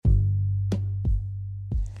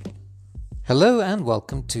Hello and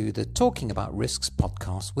welcome to the Talking About Risks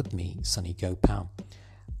podcast with me, Sunny Gopal.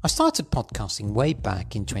 I started podcasting way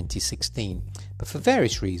back in 2016, but for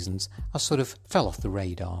various reasons I sort of fell off the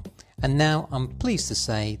radar. And now I'm pleased to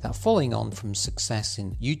say that following on from success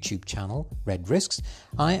in YouTube channel Red Risks,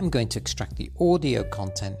 I am going to extract the audio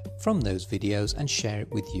content from those videos and share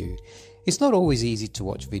it with you. It's not always easy to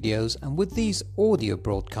watch videos, and with these audio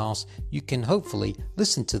broadcasts you can hopefully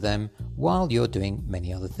listen to them while you're doing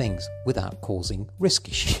many other things without causing risk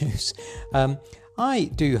issues.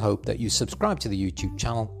 I do hope that you subscribe to the YouTube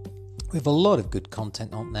channel. We have a lot of good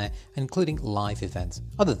content on there, including live events.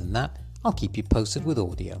 Other than that, I'll keep you posted with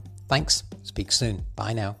audio. Thanks. Speak soon.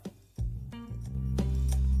 Bye now.